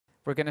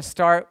We're going to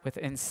start with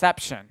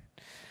inception.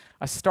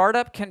 A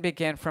startup can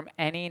begin from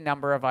any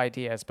number of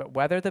ideas, but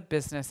whether the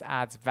business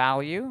adds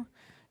value,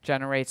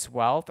 generates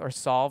wealth, or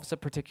solves a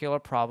particular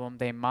problem,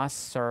 they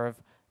must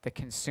serve the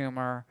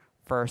consumer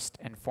first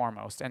and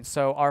foremost. And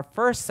so our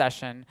first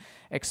session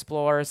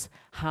explores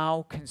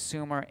how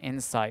consumer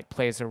insight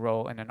plays a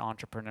role in an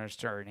entrepreneur's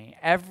journey.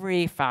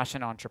 Every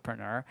fashion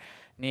entrepreneur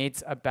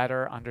needs a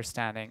better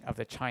understanding of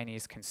the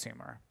Chinese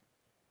consumer.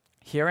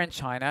 Here in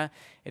China,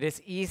 it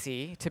is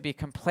easy to be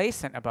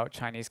complacent about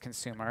Chinese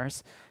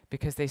consumers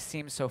because they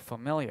seem so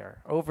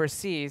familiar.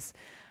 Overseas,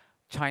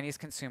 Chinese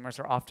consumers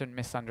are often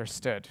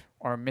misunderstood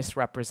or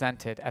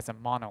misrepresented as a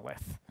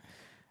monolith.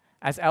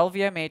 As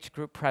LVMH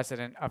Group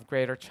President of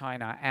Greater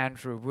China,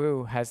 Andrew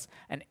Wu has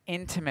an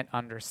intimate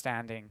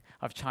understanding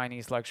of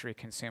Chinese luxury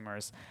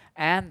consumers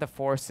and the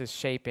forces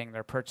shaping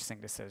their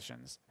purchasing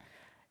decisions.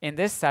 In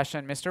this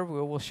session, Mr.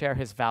 Wu will share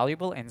his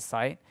valuable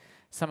insight,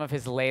 some of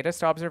his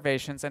latest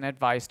observations and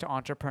advice to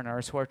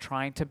entrepreneurs who are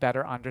trying to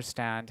better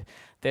understand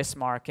this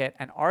market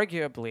and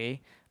arguably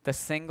the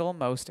single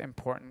most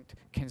important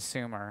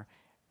consumer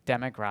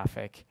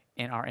demographic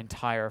in our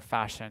entire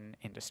fashion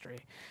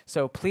industry.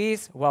 So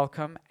please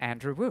welcome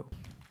Andrew Wu.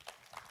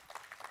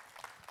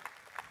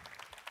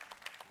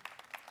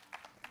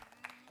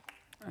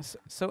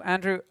 So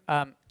Andrew,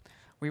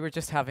 we were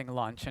just having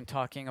lunch and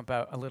talking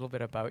about a little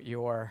bit about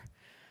your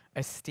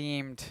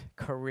esteemed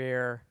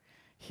career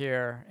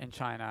here in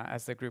China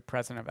as the group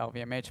president of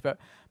LVMH. But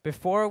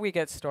before we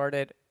get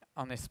started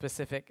on the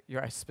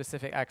your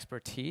specific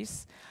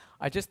expertise,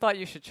 I just thought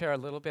you should share a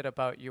little bit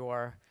about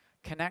your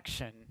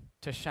connection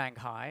to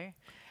Shanghai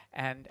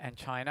and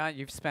China.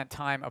 You've spent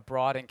time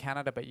abroad in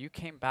Canada, but you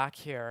came back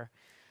here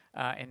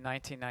in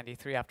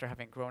 1993 after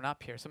having grown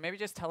up here. So maybe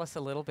just tell us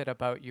a little bit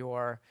about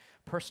your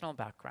personal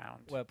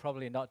background. Well,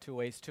 probably not to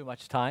waste too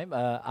much time.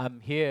 I'm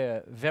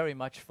here very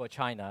much for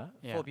China,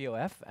 for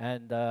BoF,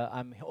 and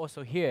I'm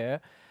also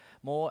here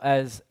more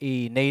as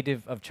a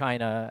native of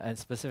China and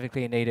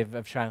specifically a native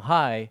of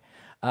Shanghai,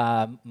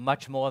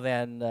 much more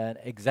than an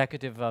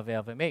executive of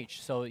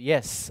LVMH. So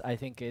yes, I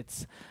think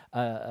it's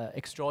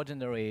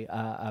extraordinary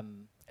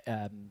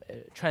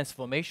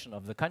transformation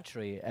of the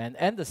country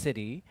and the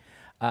city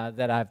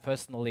that I've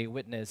personally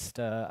witnessed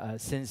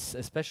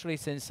especially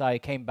since I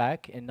came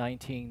back in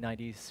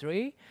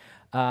 1993.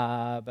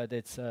 But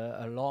it's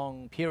a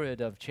long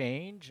period of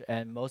change,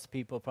 and most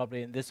people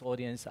probably in this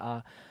audience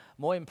are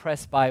more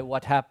impressed by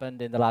what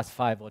happened in the last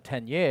 5 or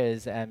 10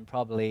 years and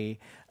probably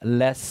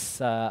less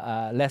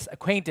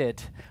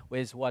acquainted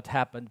with what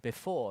happened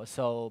before.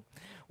 So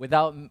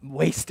without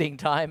wasting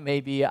time,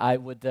 maybe I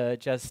would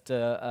just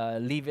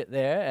leave it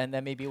there, and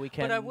then maybe we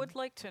can... But I would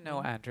like to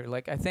know, Andrew,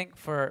 like I think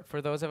for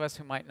those of us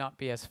who might not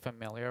be as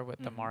familiar with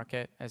the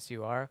market as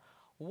you are,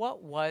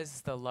 what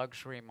was the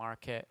luxury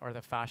market or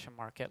the fashion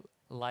market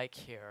like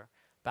here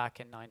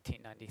back in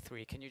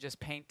 1993? Can you just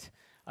paint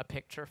a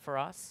picture for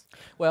us?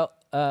 Well,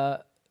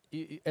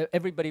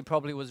 everybody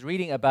probably was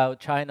reading about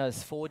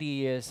China's 40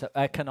 years of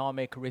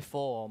economic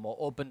reform or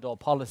open door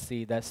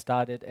policy that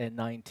started in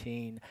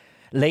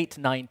late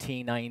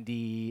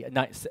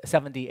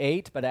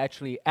 1978, but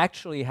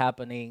actually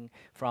happening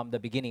from the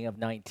beginning of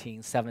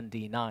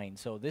 1979.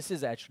 So this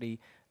is actually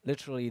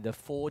literally the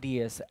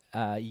 40th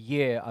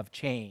year of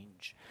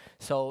change.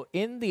 So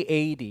in the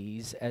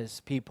 80s, as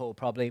people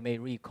probably may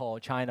recall,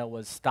 China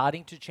was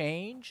starting to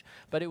change,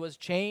 but it was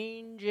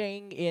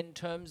changing in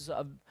terms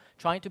of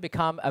trying to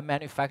become a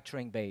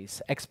manufacturing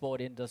base,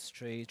 export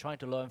industry, trying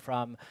to learn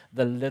from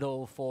the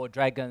little four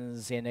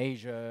dragons in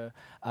Asia,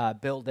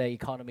 build their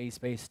economies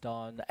based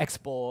on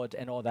export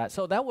and all that.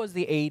 So that was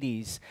the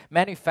 80s,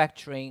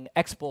 manufacturing,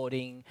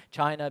 exporting,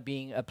 China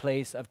being a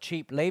place of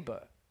cheap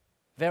labor,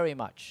 very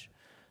much.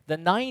 The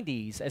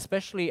 90s,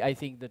 especially I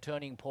think the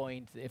turning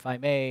point, if I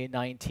may,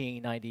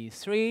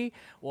 1993,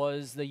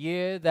 was the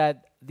year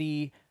that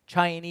the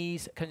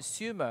Chinese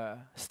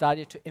consumer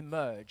started to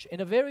emerge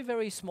in a very,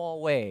 very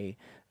small way,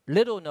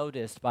 little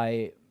noticed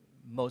by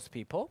most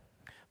people,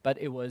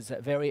 but it was a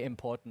very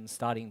important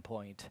starting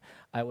point.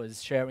 I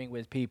was sharing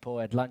with people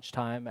at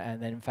lunchtime,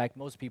 and then in fact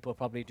most people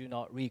probably do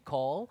not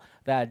recall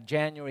that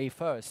January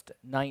 1st,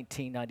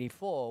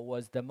 1994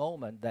 was the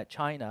moment that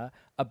China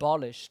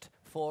abolished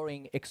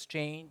foreign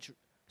exchange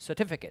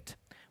certificate,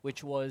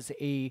 which was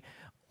a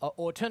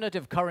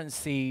alternative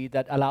currency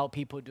that allowed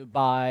people to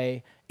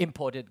buy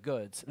imported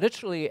goods.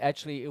 Literally,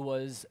 actually, it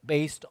was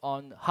based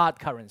on hard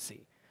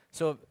currency.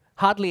 So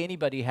hardly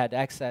anybody had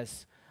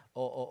access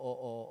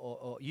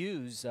or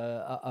use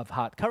of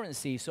hard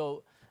currency.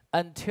 So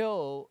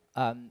until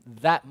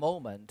that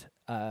moment,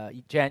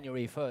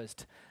 January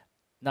 1st,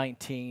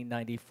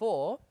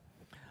 1994,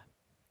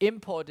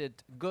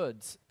 imported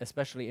goods,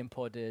 especially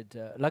imported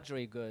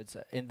luxury goods,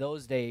 in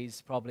those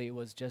days probably it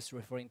was just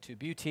referring to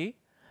beauty,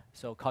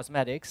 so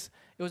cosmetics.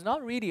 It was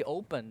not really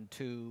open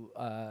to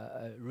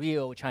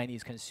real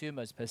Chinese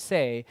consumers per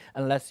se,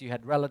 unless you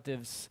had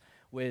relatives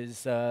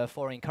with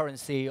foreign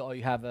currency or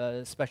you have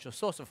a special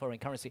source of foreign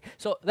currency.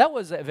 So that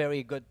was a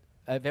very good,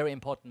 a very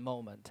important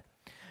moment.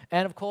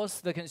 And of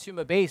course, the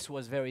consumer base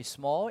was very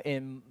small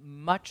in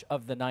much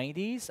of the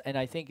 90s, and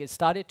I think it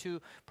started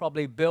to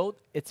probably build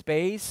its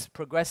base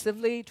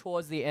progressively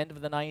towards the end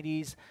of the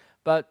 90s.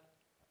 But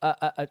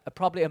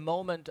probably a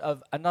moment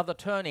of another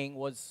turning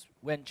was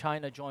when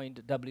China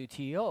joined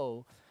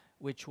WTO,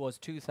 which was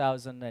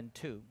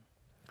 2002.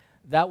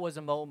 That was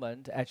a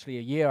moment, actually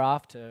a year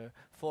after,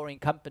 foreign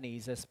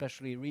companies,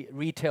 especially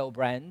retail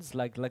brands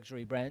like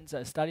luxury brands,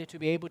 started to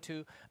be able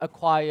to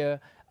acquire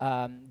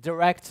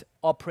direct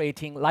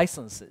operating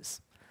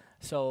licenses.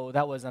 So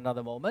that was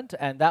another moment,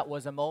 and that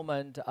was a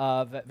moment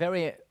of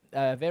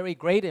very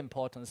great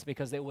importance,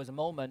 because it was a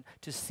moment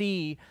to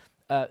see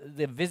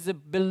the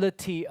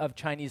visibility of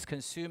Chinese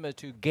consumer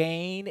to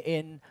gain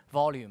in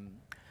volume.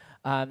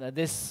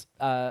 This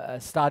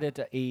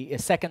started a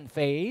second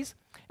phase.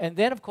 And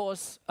then, of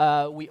course,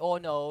 we all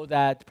know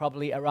that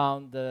probably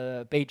around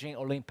the Beijing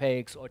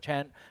Olympics or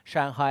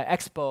Shanghai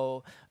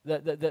Expo,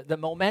 the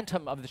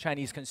momentum of the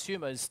Chinese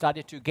consumers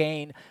started to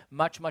gain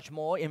much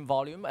more in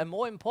volume. And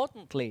more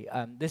importantly,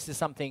 this is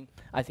something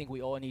I think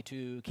we all need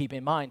to keep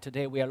in mind.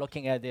 Today, we are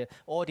looking at the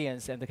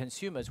audience and the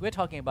consumers. We're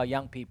talking about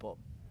young people.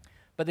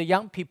 But the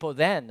young people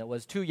then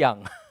was too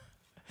young.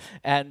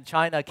 And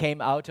China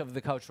came out of the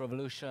Cultural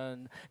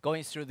Revolution,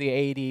 going through the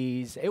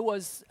 80s. It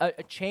was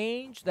a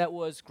change that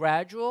was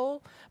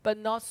gradual, but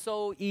not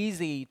so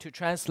easy to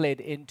translate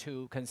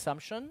into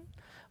consumption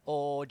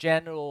or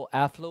general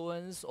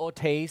affluence or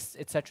taste,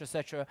 etc.,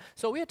 etc.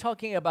 So we're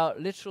talking about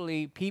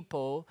literally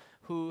people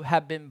who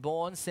have been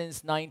born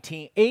since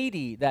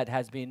 1980 that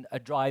has been a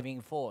driving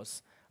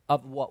force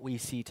of what we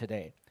see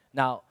today.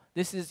 Now,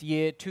 this is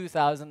year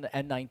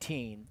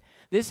 2019.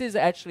 This is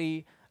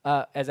actually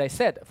as I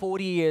said,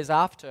 40 years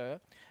after.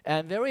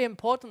 And very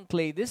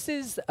importantly, this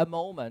is a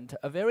moment,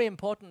 a very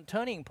important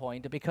turning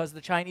point, because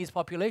the Chinese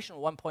population,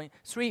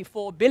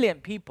 1.34 billion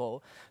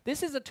people,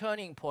 this is a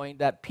turning point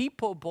that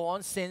people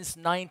born since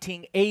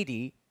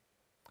 1980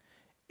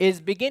 is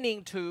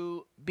beginning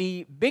to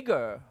be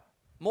bigger,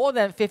 more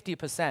than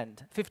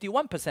 50%,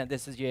 51%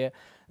 this year,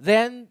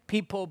 than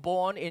people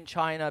born in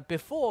China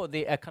before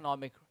the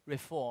economic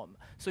reform.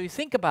 So you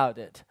think about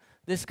it.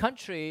 This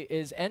country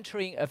is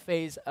entering a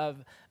phase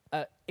of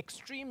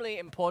extremely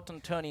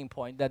important turning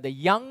point, that the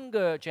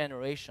younger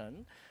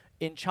generation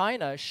in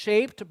China,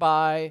 shaped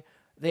by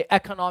the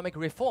economic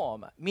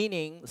reform,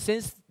 meaning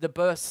since the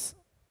birth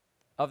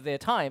of their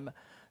time,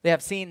 they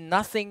have seen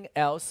nothing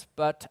else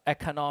but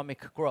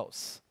economic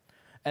growth.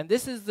 And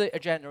this is a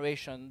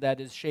generation that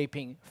is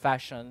shaping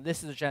fashion.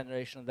 This is a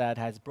generation that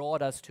has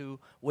brought us to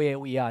where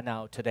we are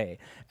now today.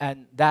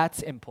 And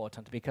that's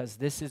important, because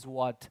this is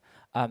what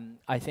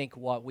I think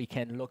what we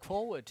can look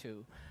forward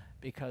to,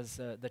 because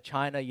the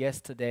China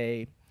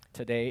today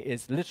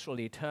is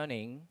literally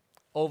turning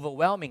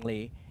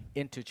overwhelmingly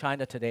into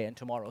China today and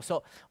tomorrow.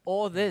 So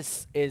all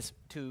this is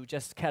to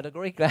just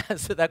categorically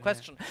answer that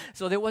question.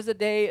 So there was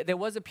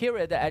a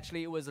period that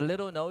actually was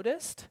little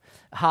noticed.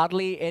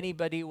 Hardly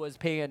anybody was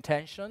paying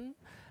attention.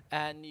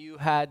 And you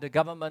had the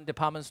government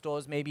department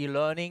stores maybe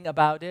learning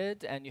about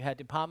it, and you had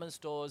department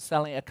stores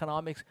selling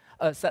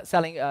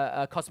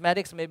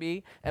cosmetics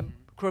maybe, and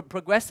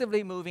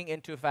progressively moving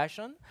into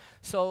fashion.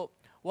 So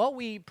what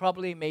we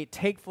probably may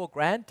take for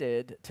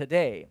granted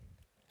today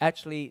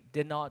actually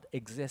did not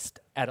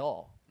exist at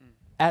all.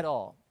 At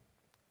all,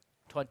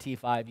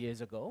 25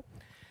 years ago,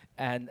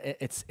 and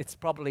it's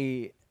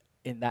probably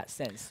in that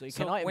sense. So you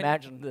cannot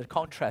imagine the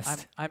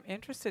contrast. I'm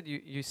interested.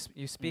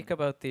 You speak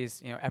about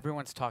these.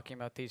 Everyone's talking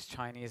about these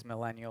Chinese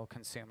millennial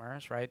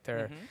consumers, right?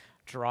 They're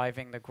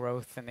driving the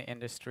growth in the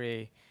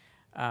industry,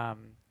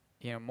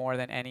 more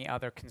than any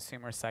other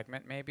consumer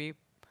segment, maybe.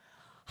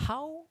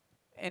 How,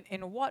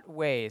 in what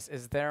ways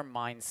is their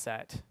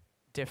mindset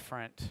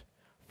different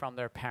from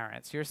their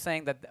parents? You're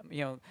saying that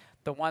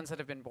the ones that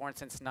have been born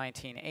since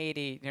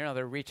 1980,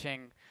 they're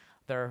reaching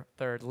their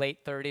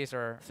late 30s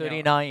or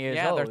 39 years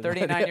old. Yeah, they're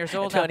 39 years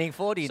old, turning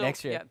 40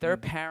 next year. Yeah, their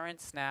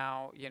parents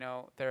now,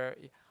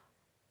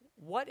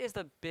 what is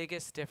the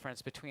biggest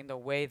difference between the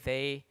way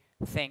they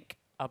think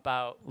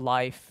about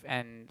life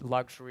and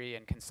luxury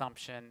and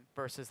consumption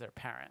versus their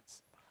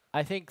parents?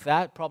 I think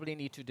that probably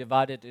need to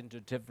divide it into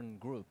different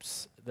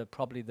groups.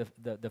 Probably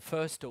the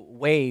first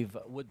wave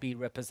would be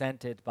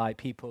represented by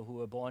people who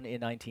were born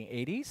in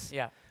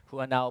 1980s, who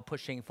are now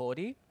pushing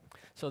 40.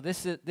 So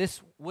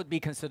this would be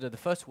considered the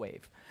first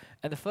wave.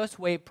 And the first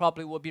wave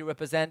probably would be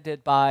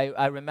represented by,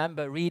 I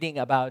remember reading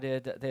about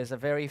it, there's a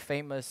very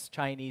famous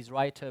Chinese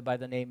writer by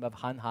the name of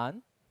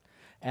Han,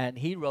 and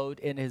he wrote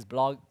in his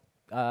blog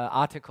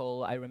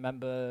article, I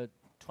remember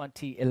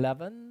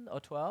 2011 or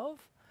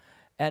 12,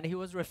 and he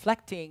was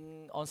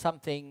reflecting on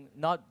something,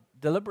 not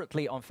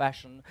deliberately on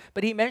fashion,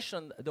 but he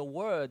mentioned the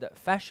word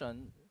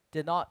fashion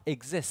did not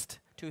exist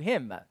to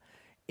him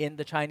in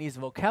the Chinese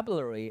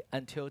vocabulary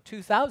until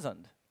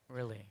 2000.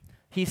 Really?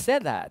 He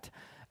said that.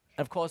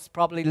 Of course,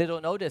 probably little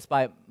noticed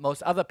by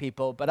most other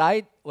people, but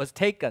I was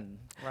taken.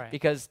 Right.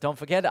 Because don't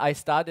forget, I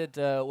started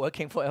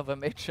working for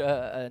LVMH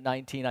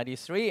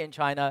 1993 in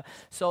China,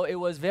 so it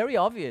was very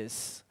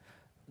obvious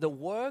the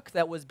work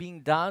that was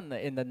being done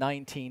in the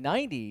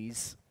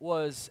 1990s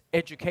was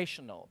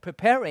educational,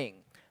 preparing,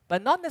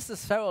 but not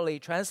necessarily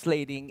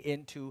translating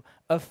into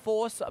a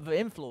force of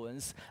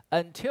influence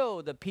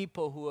until the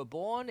people who were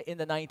born in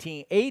the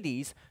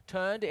 1980s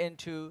turned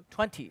into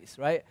 20s,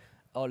 right?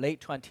 Or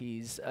late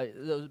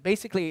 20s.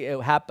 Basically,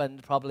 it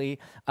happened probably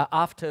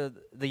after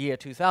the year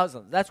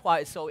 2000. That's why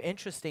it's so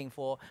interesting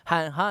for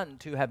Han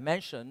to have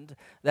mentioned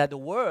that the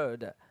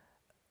word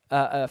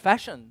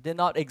fashion did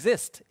not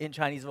exist in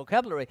Chinese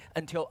vocabulary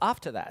until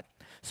after that.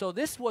 So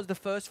this was the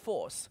first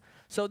force.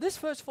 So this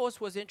first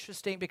force was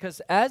interesting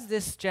because as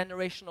this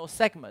generational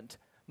segment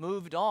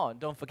moved on,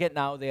 don't forget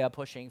now they are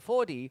pushing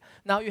 40,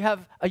 now you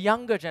have a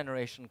younger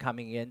generation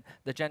coming in,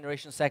 the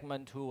generation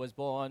segment who was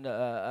born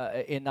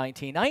in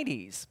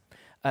 1990s.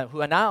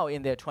 Who are now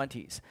in their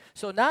 20s.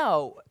 So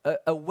now,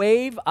 a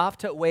wave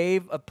after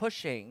wave of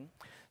pushing.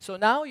 So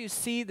now you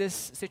see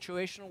this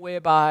situation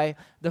whereby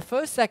the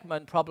first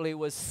segment probably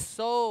was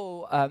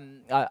so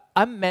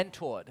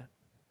unmentored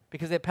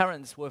because their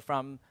parents were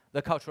from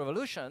the Cultural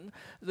Revolution.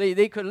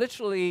 They could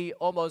literally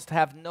almost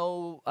have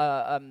nobody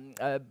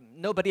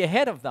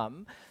ahead of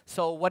them.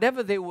 So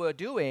whatever they were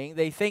doing,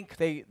 they think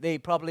they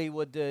probably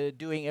were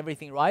doing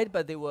everything right,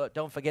 but they were,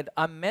 don't forget,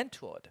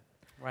 unmentored.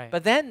 Right.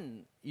 But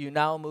then you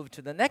now move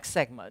to the next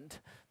segment,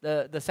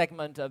 the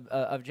segment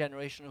of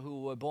generation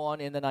who were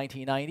born in the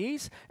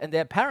 1990s, and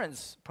their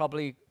parents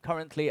probably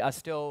currently are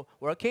still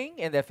working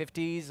in their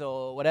 50s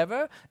or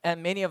whatever,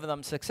 and many of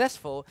them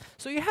successful.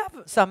 So you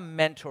have some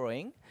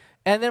mentoring,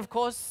 and then of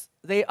course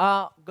they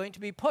are going to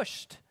be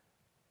pushed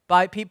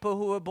by people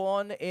who were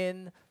born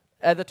in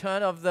at the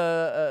turn of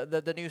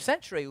the new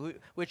century,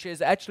 which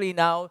is actually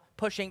now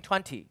pushing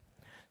 20.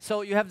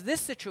 So you have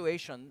this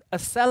situation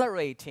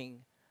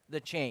accelerating the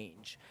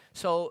change.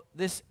 So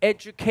this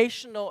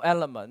educational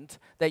element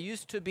that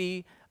used to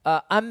be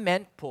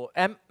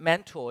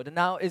mentored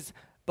now is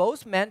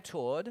both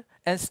mentored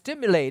and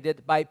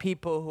stimulated by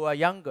people who are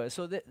younger.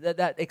 So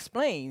that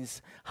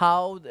explains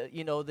how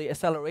the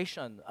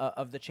acceleration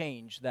of the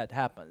change that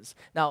happens.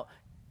 Now,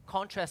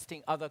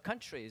 contrasting other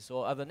countries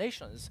or other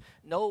nations,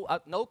 no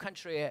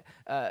country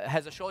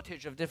has a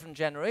shortage of different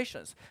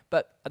generations.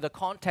 But the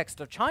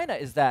context of China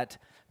is that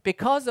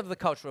because of the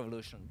Cultural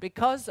Revolution,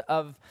 because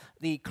of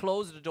the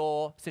closed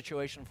door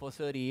situation for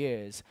 30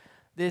 years,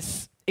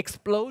 this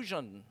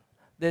explosion,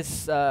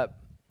 this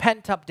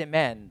pent-up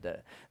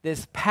demand,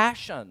 this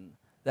passion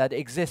that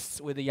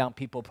exists with the young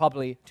people,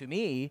 probably to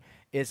me,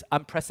 is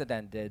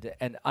unprecedented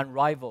and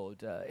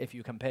unrivaled if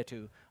you compare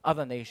to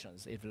other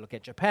nations. If you look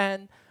at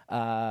Japan,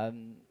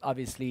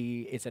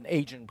 obviously it's an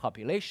aging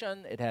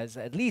population. It has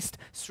at least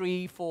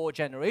 3-4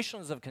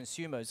 generations of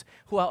consumers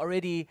who are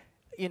already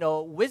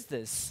with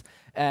this.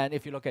 And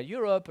if you look at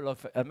Europe,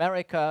 look at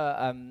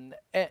America,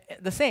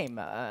 the same.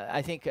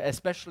 I think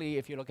especially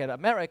if you look at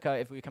America,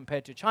 if we compare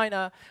to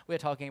China, we're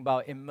talking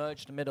about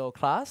emerged middle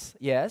class,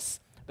 yes.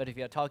 But if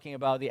you're talking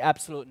about the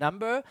absolute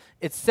number,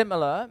 it's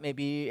similar.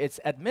 Maybe it's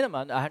at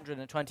minimum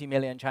 120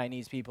 million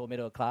Chinese people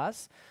middle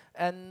class.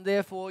 And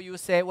therefore you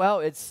say, well,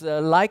 it's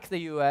like the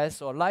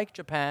US or like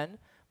Japan.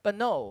 But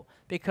no,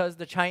 because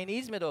the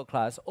Chinese middle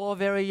class are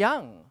very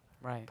young.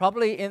 Right.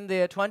 Probably in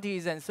their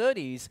 20s and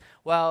 30s,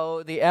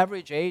 while the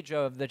average age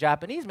of the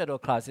Japanese middle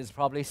class is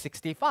probably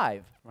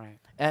 65. Right.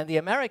 And the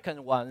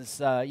American ones,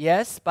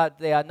 yes, but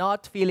they are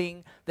not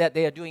feeling that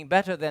they are doing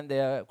better than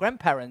their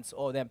grandparents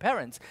or their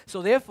parents.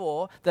 So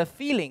therefore, the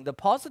feeling, the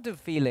positive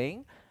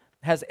feeling,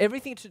 has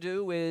everything to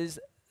do with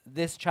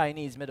this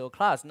Chinese middle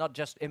class, not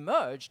just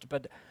emerged,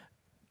 but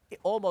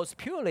almost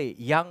purely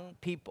young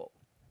people.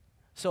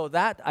 So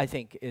that, I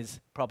think, is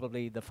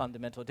probably the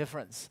fundamental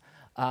difference.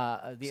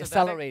 The So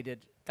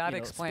accelerated That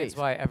explains space.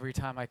 why every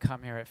time I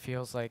come here, it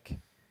feels like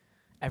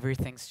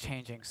everything's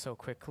changing so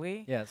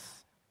quickly.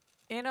 Yes.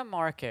 In a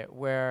market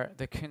where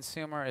the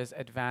consumer is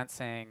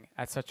advancing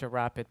at such a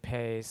rapid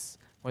pace,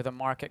 where the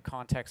market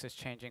context is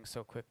changing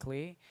so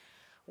quickly,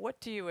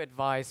 what do you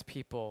advise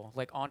people,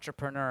 like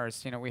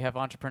entrepreneurs? We have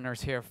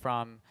entrepreneurs here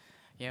from,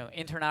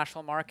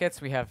 international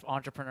markets. We have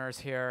entrepreneurs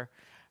here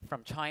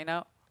from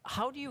China.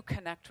 How do you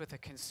connect with a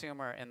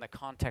consumer in the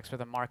context where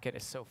the market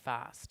is so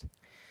fast?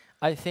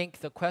 I think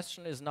the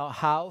question is not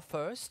how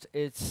first,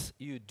 it's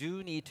you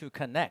do need to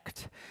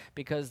connect,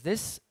 because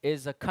this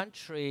is a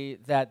country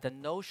that the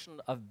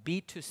notion of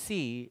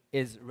B2C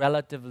is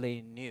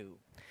relatively new.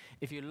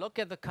 If you look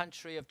at the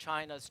country of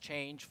China's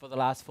change for the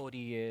last 40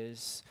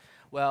 years,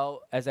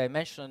 well, as I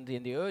mentioned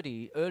in the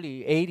early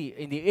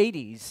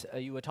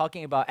 80s, you were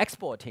talking about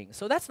exporting.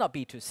 So that's not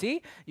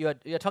B2C.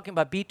 You're talking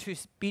about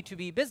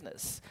B2B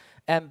business.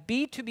 And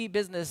B2B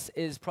business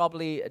is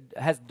probably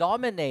has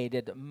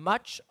dominated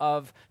much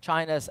of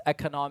China's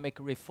economic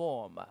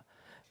reform,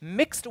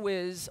 mixed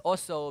with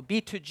also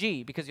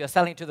B2G, because you're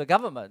selling to the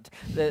government.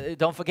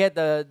 Don't forget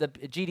the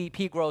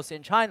GDP growth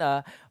in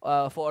China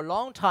for a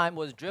long time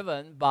was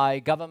driven by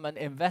government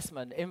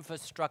investment,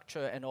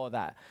 infrastructure, and all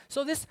that.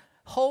 So this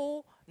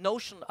whole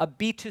notion of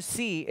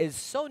B2C is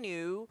so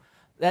new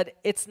that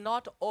it's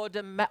not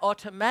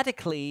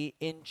automatically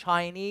in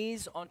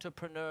Chinese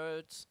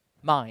entrepreneurs'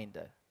 mind.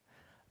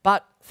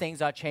 But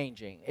things are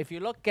changing. If you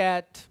look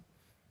at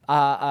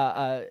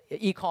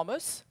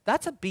e-commerce,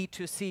 that's a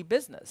B2C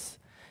business.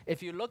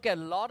 If you look at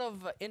a lot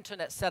of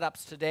internet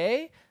setups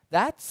today,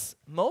 that's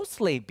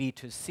mostly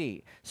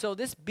B2C. So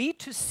this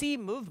B2C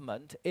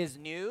movement is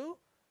new,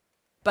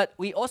 but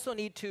we also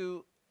need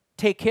to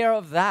take care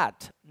of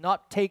that,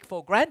 not take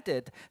for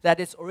granted that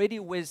it's already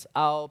with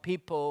our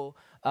people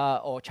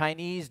or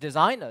Chinese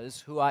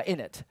designers who are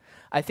in it.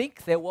 I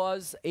think there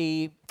was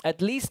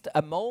at least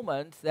a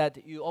moment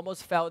that you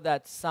almost felt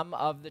that some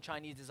of the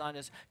Chinese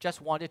designers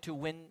just wanted to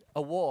win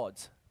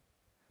awards.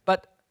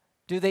 But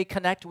do they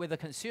connect with the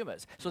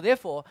consumers? So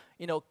therefore,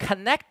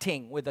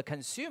 connecting with the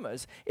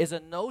consumers is a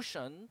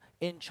notion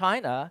in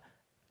China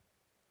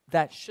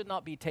that should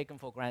not be taken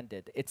for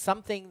granted. It's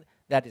something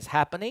that is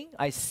happening.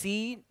 I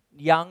see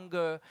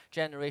younger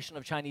generation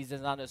of Chinese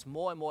designers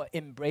more and more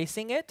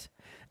embracing it,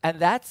 and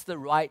that's the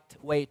right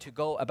way to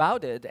go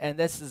about it. And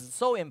this is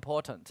so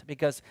important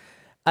because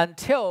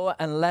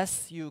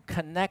unless you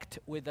connect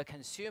with the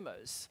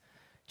consumers,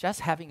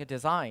 just having a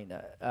design,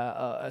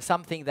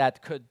 something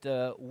that could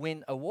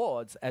win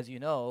awards, as you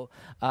know,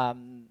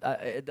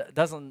 it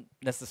doesn't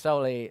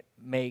necessarily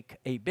make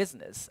a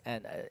business.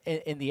 And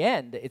in the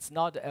end, it's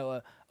not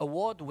an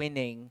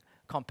award-winning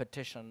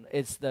competition.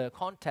 It's the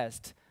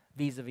contest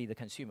vis-a-vis the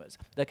consumers.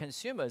 The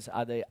consumers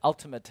are the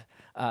ultimate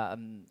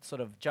sort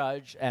of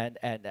judge and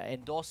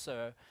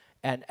endorser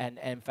and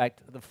in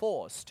fact the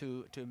force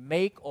to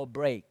make or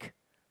break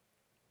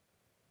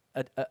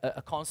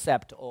a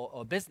concept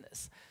or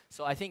business.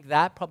 So I think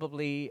that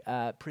probably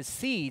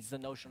precedes the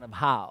notion of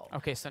how.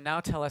 Okay, so now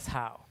tell us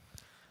how.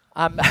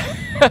 I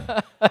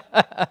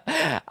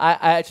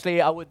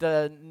would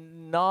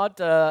not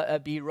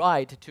be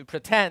right to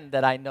pretend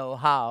that I know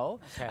how.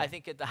 Okay. I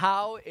think the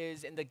how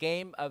is in the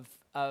game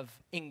of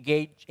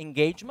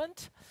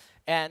engagement,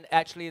 and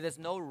actually there's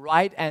no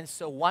right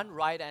answer, one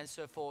right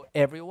answer for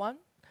everyone.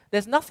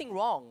 There's nothing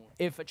wrong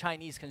if a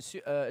Chinese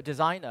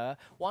designer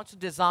wants to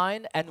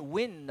design and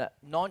win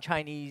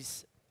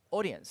non-Chinese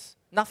audience.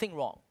 Nothing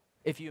wrong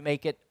if you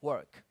make it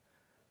work.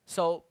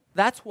 So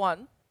that's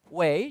one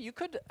way. You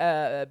could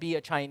be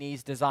a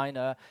Chinese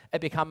designer and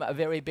become a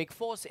very big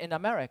force in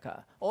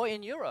America or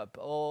in Europe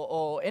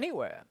or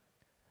anywhere.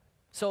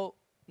 So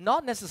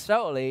not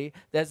necessarily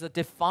there's a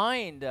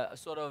defined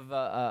sort of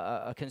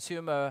a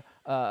consumer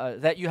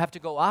that you have to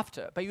go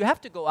after, but you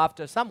have to go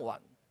after someone,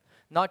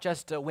 not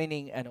just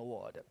winning an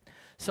award.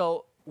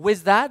 So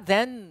with that,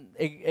 then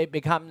it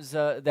becomes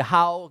the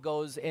how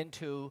goes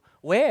into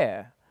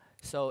where.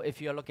 So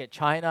if you look at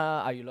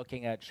China, are you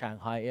looking at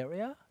Shanghai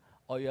area?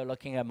 Or you're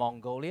looking at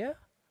Mongolia?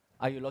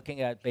 Are you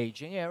looking at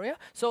Beijing area?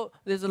 So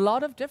there's a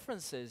lot of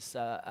differences,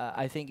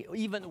 I think,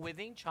 even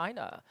within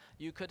China.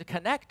 You could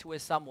connect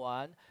with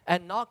someone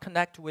and not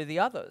connect with the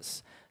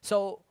others.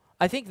 So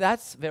I think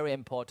that's very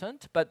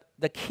important, but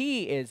the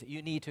key is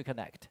you need to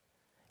connect.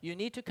 You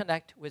need to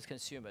connect with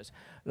consumers.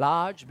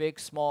 Large, big,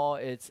 small,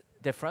 it's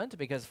different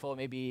because for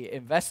maybe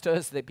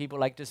investors, that people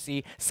like to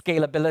see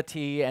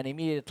scalability and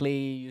immediately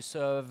you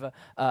serve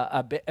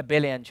a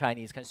billion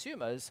Chinese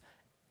consumers.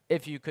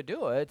 If you could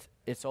do it,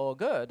 it's all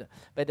good.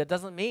 But that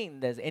doesn't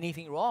mean there's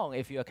anything wrong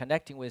if you're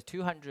connecting with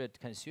 200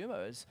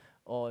 consumers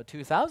or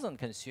 2,000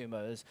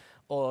 consumers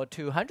or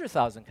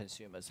 200,000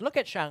 consumers. Look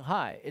at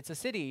Shanghai. It's a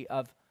city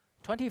of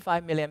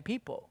 25 million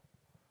people.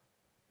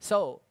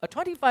 So a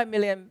 25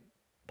 million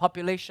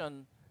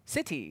population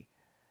city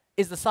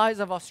is the size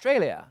of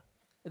Australia,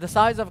 the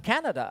size of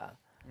Canada,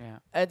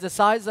 the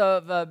size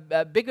of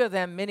bigger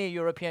than many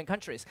European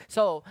countries.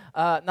 So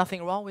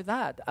nothing wrong with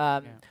that.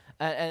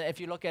 And if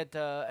you look at,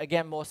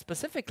 again, more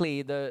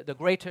specifically, the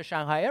Greater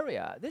Shanghai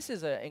area, this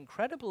is an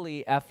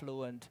incredibly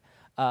affluent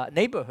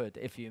neighborhood,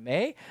 if you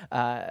may.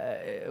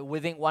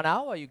 Within 1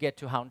 hour, you get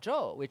to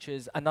Hangzhou, which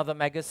is another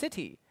mega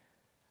city.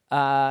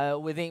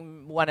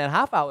 Within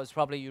 1.5 hours,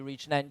 probably you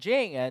reach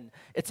Nanjing, and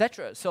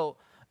etc. So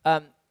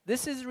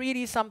this is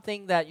really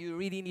something that you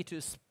really need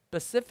to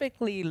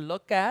specifically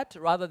look at,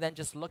 rather than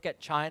just look at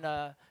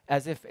China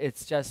as if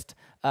it's just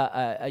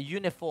a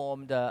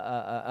uniformed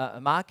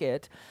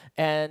market.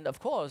 And of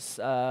course,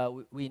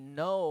 we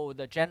know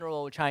the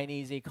general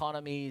Chinese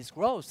economy's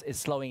growth is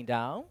slowing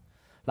down.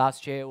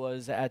 Last year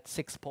was at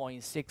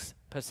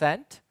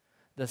 6.6%,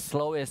 the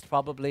slowest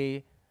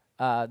probably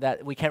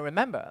that we can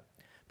remember.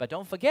 But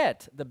don't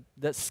forget,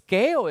 the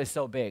scale is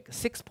so big,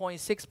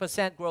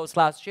 6.6% growth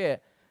last year.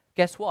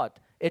 Guess what?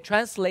 It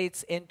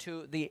translates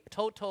into the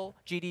total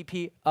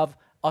GDP of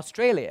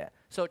Australia.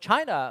 So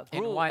China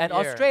grew and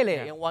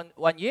Australia in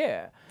one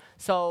year.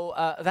 So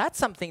that's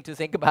something to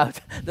think about,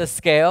 the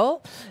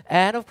scale.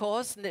 And of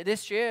course,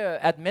 this year,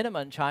 at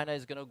minimum, China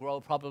is going to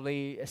grow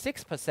probably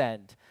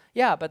 6%.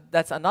 Yeah, but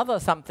that's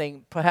another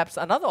something, perhaps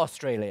another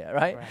Australia,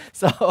 right?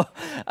 So,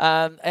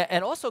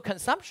 and also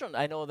consumption.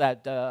 I know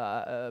that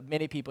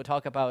many people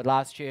talk about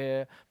last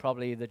year,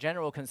 probably the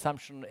general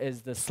consumption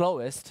is the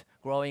slowest,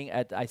 growing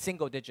at a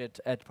single digit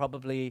at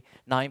probably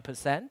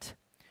 9%.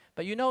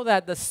 But you know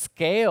that the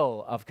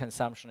scale of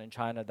consumption in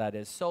China that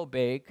is so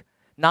big,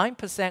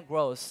 9%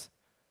 growth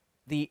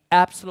the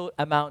absolute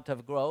amount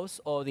of growth,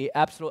 or the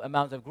absolute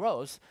amount of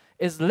growth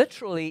is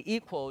literally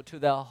equal to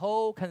the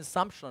whole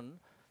consumption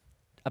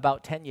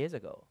about 10 years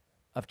ago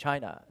of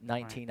China,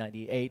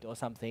 1998 or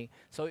something.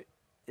 So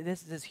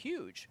this is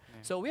huge.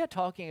 Yeah. So we are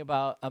talking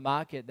about a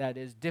market that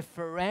is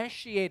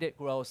differentiated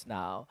growth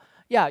now.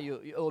 Yeah, you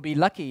will be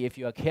lucky if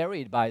you are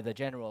carried by the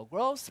general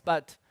growth,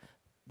 but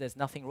there's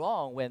nothing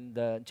wrong when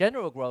the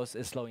general growth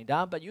is slowing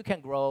down, but you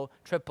can grow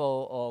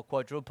triple or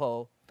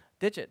quadruple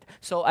digit.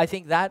 So I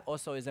think that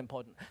also is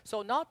important.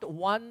 So not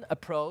one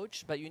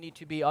approach, but you need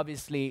to be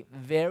obviously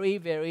very,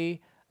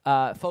 very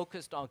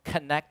focused on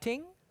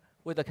connecting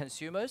with the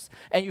consumers,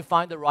 and you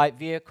find the right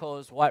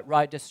vehicles,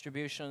 right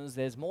distributions.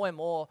 There's more and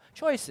more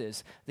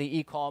choices. The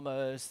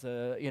e-commerce,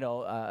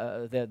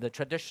 the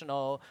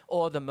traditional,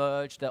 or the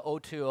merge, the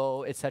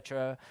O2O,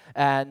 etc.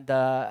 And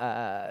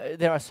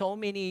there are so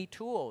many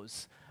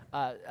tools.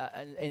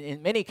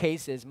 In many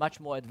cases,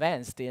 much more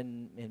advanced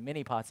in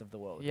many parts of the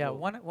world. Yeah,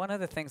 one of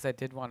the things I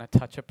did want to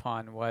touch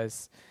upon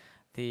was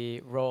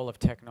the role of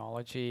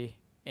technology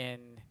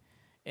in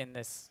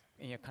this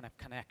kind of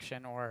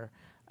connection, or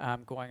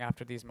going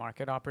after these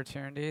market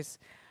opportunities.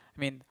 I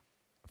mean,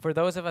 for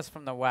those of us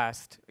from the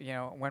West,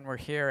 when we're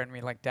here and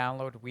we like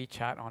download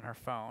WeChat on our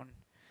phone,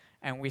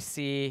 and we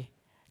see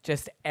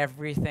just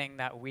everything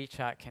that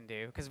WeChat can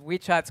do, because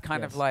WeChat's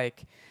kind of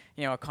like,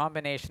 a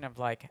combination of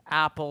like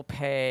Apple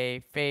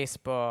Pay,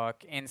 Facebook,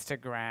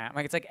 Instagram,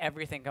 like it's like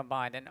everything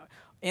combined. And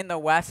in the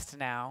West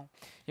now,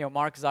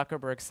 Mark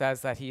Zuckerberg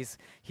says that he's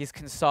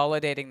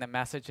consolidating the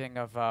messaging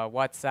of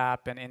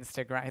WhatsApp and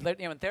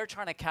Instagram. They're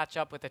trying to catch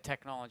up with the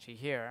technology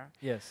here.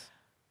 Yes.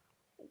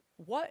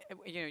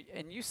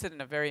 And you sit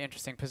in a very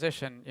interesting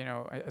position,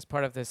 as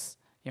part of this,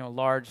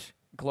 large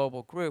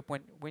global group.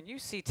 When you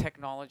see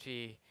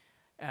technology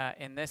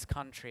in this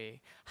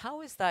country,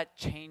 how is that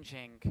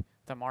changing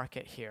the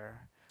market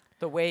here?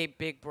 The way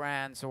big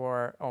brands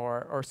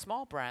or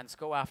small brands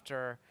go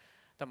after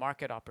the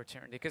market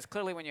opportunity? Because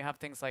clearly when you have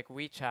things like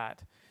WeChat,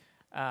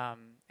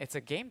 it's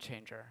a game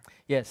changer.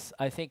 Yes,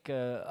 I think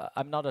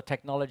I'm not a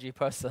technology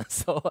person,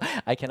 so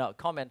I cannot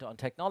comment on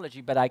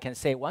technology, but I can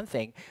say one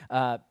thing.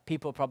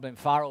 People probably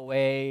far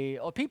away,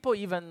 or people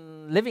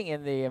even living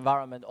in the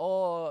environment,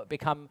 all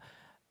become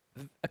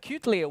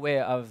acutely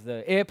aware of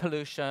the air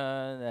pollution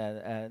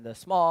and the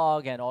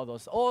smog and all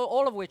those,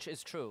 all of which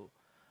is true.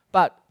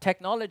 But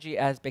technology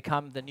has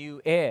become the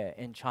new air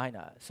in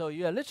China. So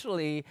you are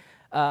literally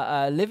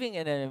living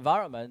in an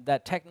environment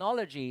that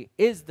technology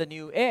is the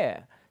new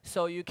air.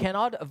 So you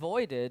cannot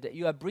avoid it.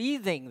 You are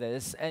breathing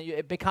this, and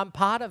it become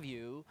part of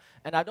you.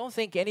 And I don't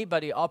think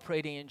anybody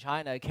operating in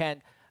China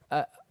can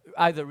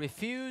either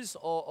refuse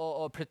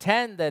or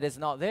pretend that it's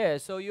not there.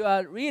 So you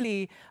are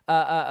really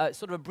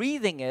sort of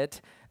breathing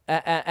it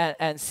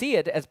and see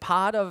it as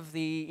part of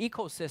the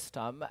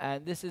ecosystem.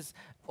 And this is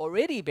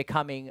already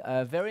becoming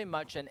very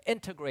much an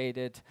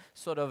integrated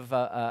sort of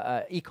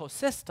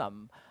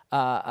ecosystem,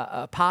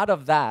 part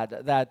of that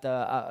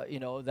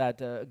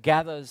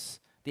gathers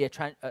the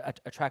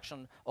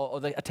attraction or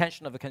the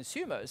attention of the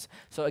consumers.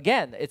 So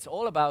again, it's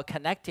all about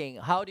connecting.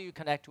 How do you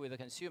connect with the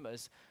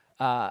consumers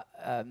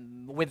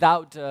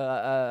without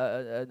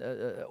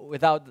the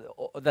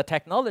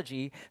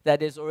technology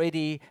that is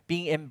already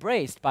being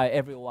embraced by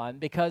everyone?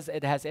 Because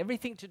it has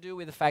everything to do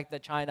with the fact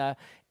that China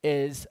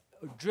is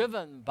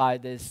driven by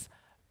this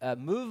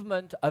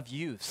movement of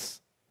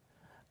youth,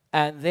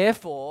 and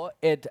therefore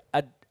it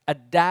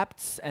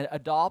adapts and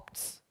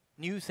adopts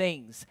new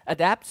things,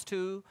 adapts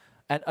to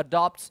and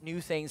adopts new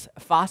things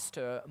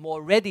faster,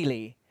 more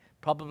readily,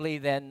 probably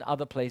than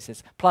other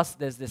places. Plus,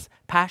 there's this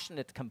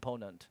passionate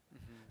component.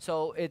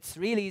 So it's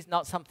really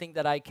not something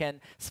that I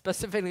can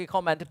specifically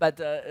comment, but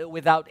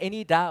without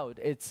any doubt,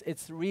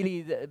 it's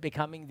really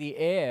becoming the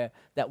air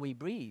that we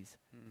breathe.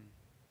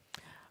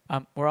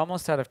 We're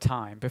almost out of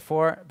time.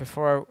 Before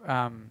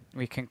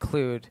we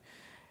conclude,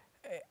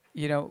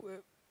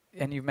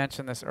 and you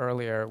mentioned this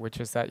earlier, which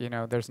is that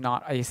there's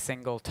not a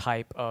single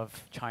type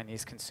of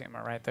Chinese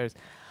consumer, right? But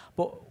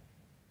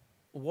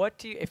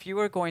if you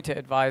were going to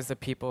advise the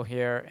people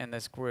here in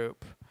this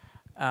group,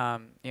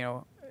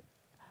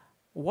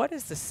 what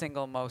is the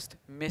single most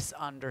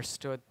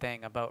misunderstood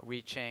thing about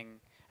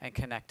reaching and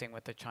connecting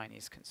with the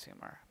Chinese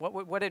consumer?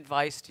 What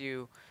advice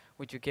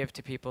would you give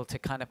to people to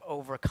kind of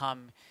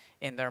overcome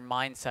in their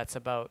mindsets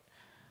about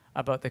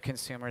the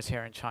consumers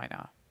here in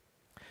China?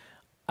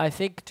 I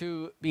think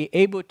to be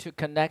able to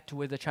connect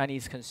with the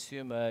Chinese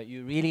consumer,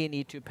 you really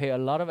need to pay a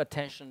lot of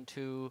attention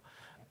to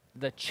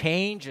the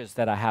changes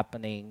that are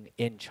happening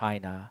in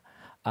China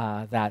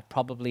that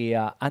probably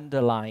are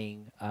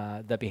underlying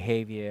the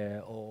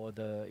behavior or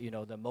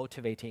the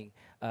motivating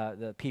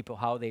the people,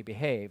 how they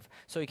behave.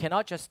 So you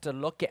cannot just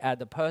look at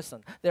the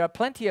person. There are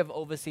plenty of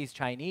overseas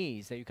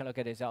Chinese that you can look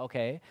at and say,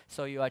 okay,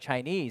 so you are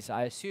Chinese,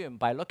 I assume.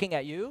 By looking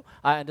at you,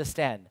 I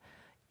understand.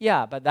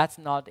 Yeah, but that's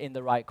not in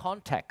the right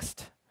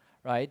context.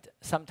 Right?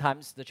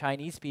 Sometimes the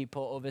Chinese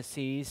people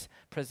overseas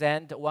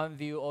present one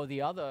view or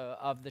the other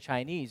of the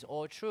Chinese,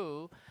 all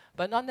true,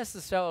 but not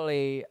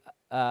necessarily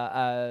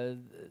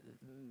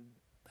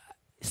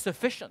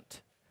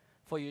sufficient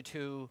for you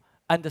to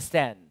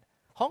understand.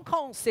 Hong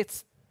Kong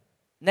sits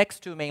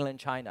next to mainland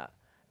China,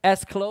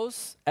 as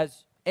close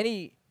as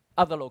any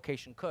other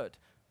location could,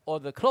 or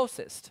the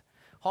closest.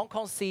 Hong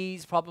Kong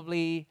sees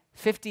probably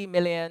 50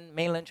 million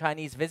mainland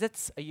Chinese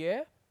visits a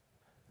year,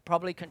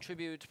 probably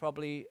contribute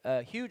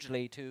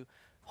hugely to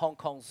Hong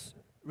Kong's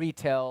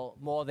retail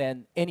more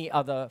than any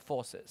other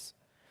forces.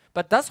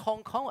 But does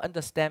Hong Kong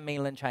understand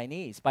mainland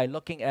Chinese by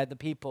looking at the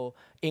people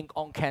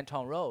on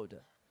Canton Road?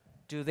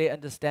 Do they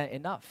understand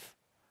enough?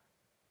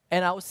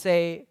 And I would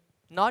say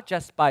not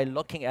just by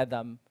looking at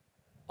them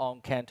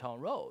on Canton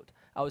Road.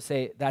 I would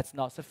say that's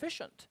not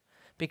sufficient.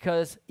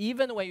 Because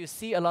even when you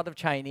see a lot of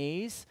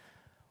Chinese,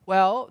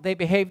 well, they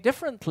behave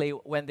differently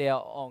when they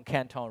are on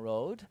Canton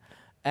Road.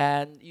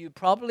 And you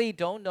probably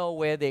don't know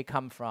where they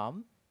come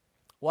from,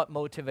 what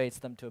motivates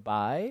them to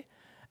buy.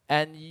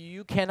 And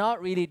you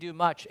cannot really do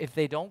much if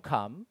they don't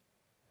come.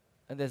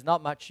 And there's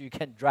not much you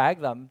can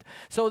drag them.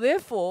 So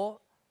therefore,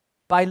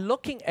 by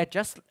looking at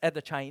just at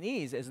the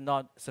Chinese is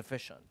not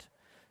sufficient.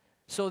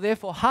 So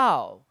therefore,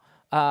 how?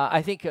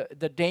 I think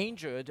the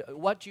danger,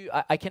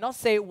 I cannot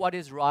say what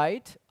is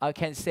right, I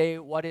can say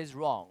what is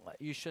wrong.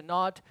 You should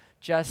not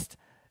just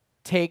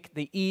take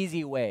the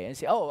easy way and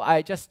say, oh,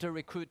 I just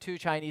recruit 2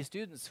 Chinese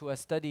students who are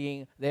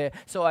studying there,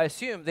 so I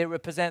assume they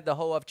represent the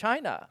whole of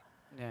China.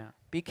 Yeah.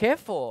 Be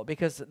careful,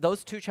 because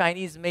those 2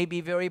 Chinese may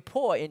be very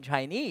poor in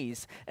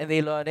Chinese, and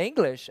they learn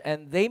English,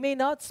 and they may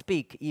not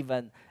speak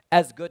even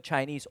as good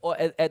Chinese, or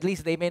at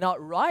least they may not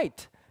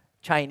write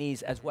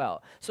Chinese as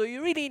well. So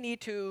you really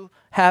need to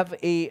have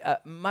a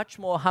much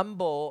more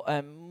humble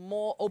and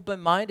more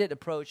open-minded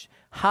approach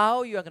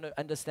how you are going to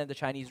understand the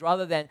Chinese,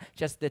 rather than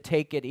just to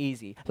take it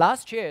easy.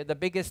 Last year, the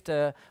biggest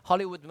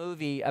Hollywood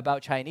movie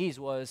about Chinese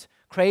was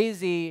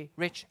Crazy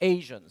Rich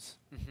Asians.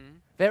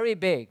 Very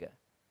big,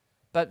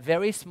 but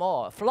very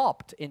small,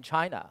 flopped in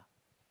China.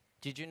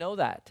 Did you know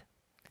that?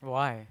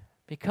 Why?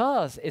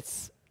 Because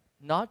it's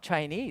not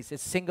Chinese,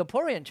 it's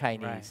Singaporean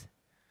Chinese. Right.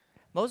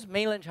 Most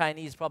mainland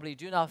Chinese probably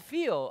do not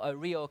feel a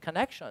real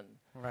connection.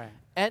 Right.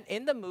 And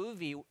in the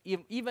movie,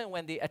 even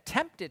when they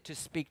attempted to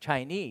speak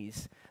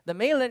Chinese, the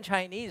mainland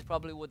Chinese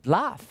probably would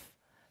laugh,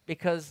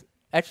 because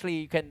actually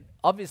you can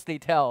obviously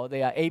tell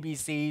they are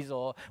ABCs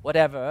or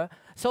whatever.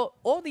 So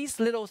all these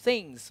little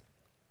things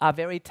are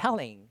very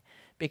telling,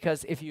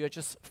 because if you're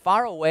just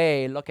far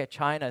away, look at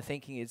China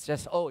thinking it's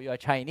just, oh, you're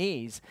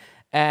Chinese,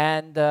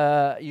 and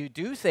you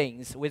do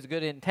things with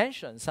good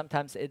intentions,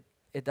 sometimes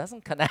it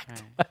doesn't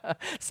connect. Right.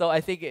 So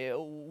I think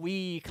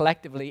we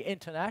collectively,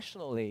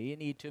 internationally,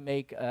 need to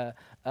make a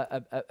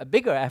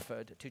bigger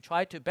effort to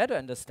try to better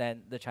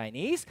understand the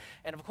Chinese.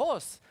 And of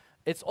course,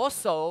 it's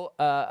also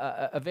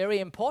a very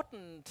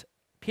important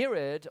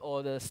period,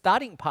 or the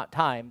starting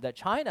time, that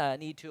China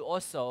need to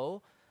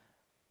also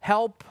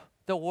help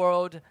the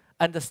world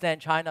understand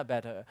China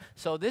better.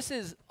 So this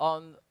is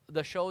on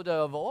the shoulder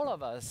of all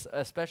of us,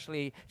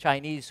 especially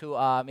Chinese who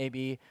are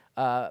maybe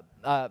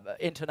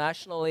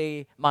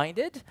internationally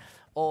minded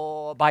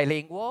or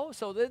bilingual.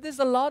 So there's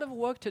a lot of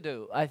work to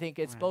do. I think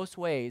it's both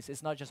ways.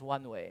 It's not just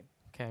one way.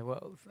 Okay,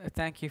 well,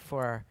 thank you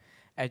for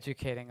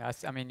educating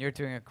us. I mean, you're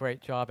doing a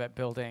great job at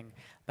building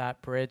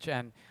that bridge.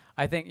 And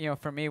I think, you know,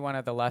 for me, one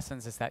of the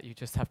lessons is that you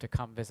just have to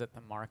come visit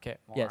the market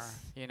more. Yes.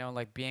 You know,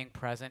 like being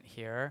present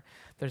here.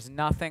 There's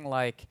nothing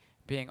like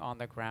being on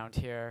the ground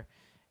here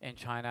in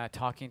China,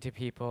 talking to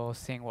people,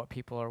 seeing what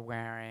people are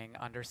wearing,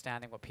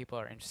 understanding what people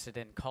are interested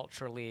in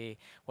culturally,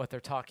 what they're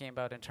talking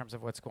about in terms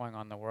of what's going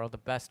on in the world. The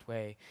best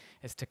way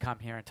is to come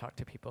here and talk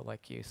to people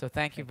like you. So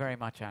thank you very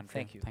much, Andrew.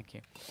 Thank you. Thank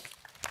you.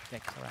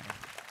 Thank you. All right.